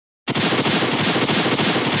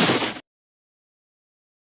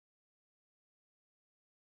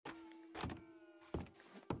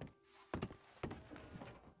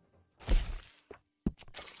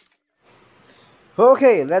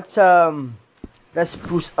Okay, let's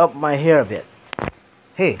spruce up my hair a bit.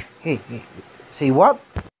 Hey. Say what?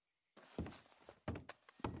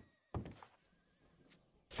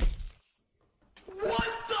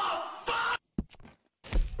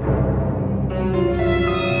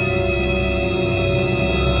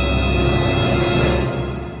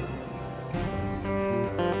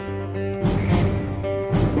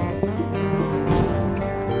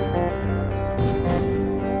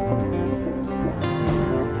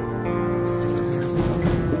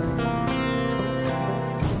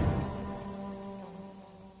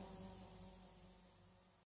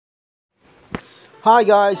 Hi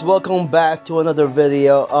guys, welcome back to another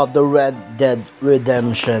video of the Red Dead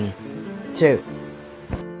Redemption 2.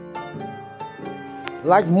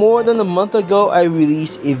 Like more than a month ago, I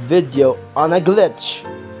released a video on a glitch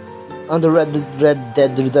on the Red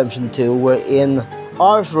Dead Redemption 2 wherein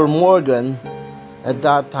Arthur Morgan at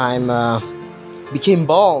that time became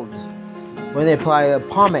bald when they applied a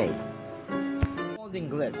pomade.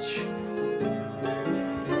 Balding glitch.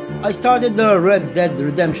 I started the Red Dead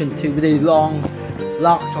Redemption 2 with a long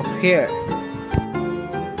locks of hair.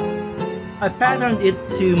 I patterned it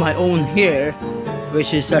to my own hair,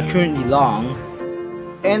 which is currently long,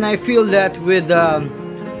 and I feel that with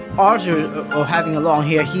Arthur having a long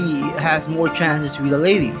hair, he has more chances with the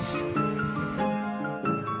ladies.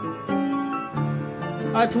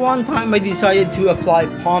 At one time, I decided to apply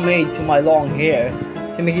pomade to my long hair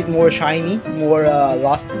to make it more shiny, more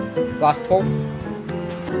lustful.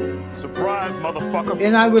 Surprise, motherfucker!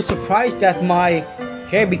 And I was surprised that my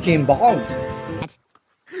hair became bald.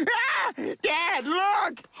 Ah! Dad,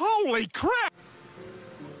 look! Holy crap!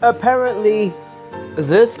 Apparently,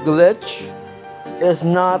 this glitch is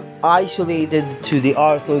not isolated to the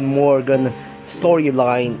Arthur Morgan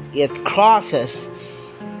storyline. It crosses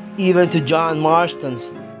even to John Marston's.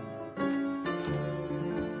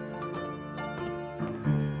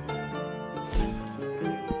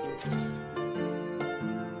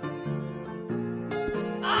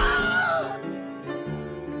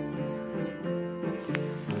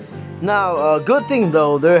 Now, good thing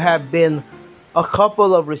though, there have been a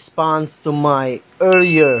couple of response to my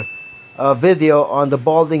earlier video on the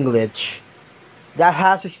balding glitch that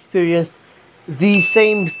has experienced the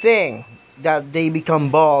same thing, that they become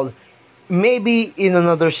bald, maybe in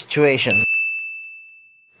another situation.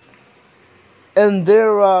 And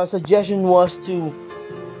their suggestion was to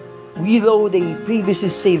reload a previously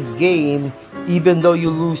saved game even though you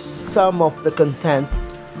lose some of the content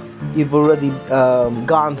you've already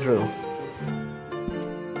gone through.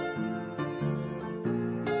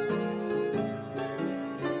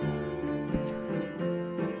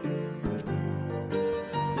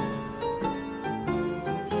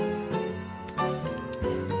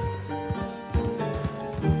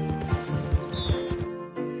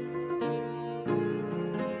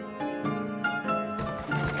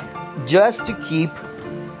 Just to keep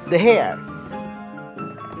the hair.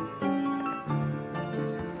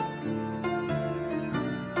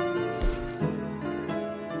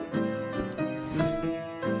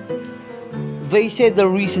 They said the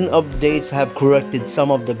recent updates have corrected some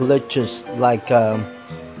of the glitches, like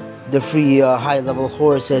the free high-level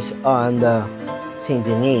horses on Saint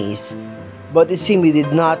Denis, but it seemed it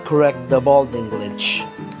did not correct the balding glitch.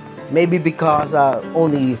 Maybe because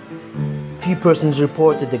only few persons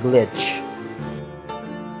reported the glitch.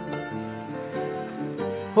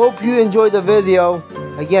 Hope you enjoyed the video.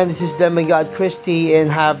 Again, this is Demigod Christie, and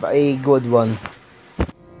have a good one.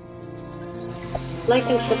 Like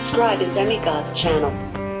and subscribe to Demigod's channel.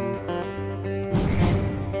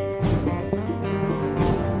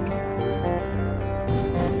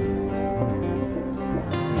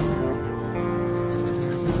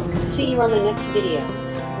 See you on the next video.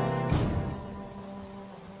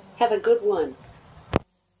 Have a good one.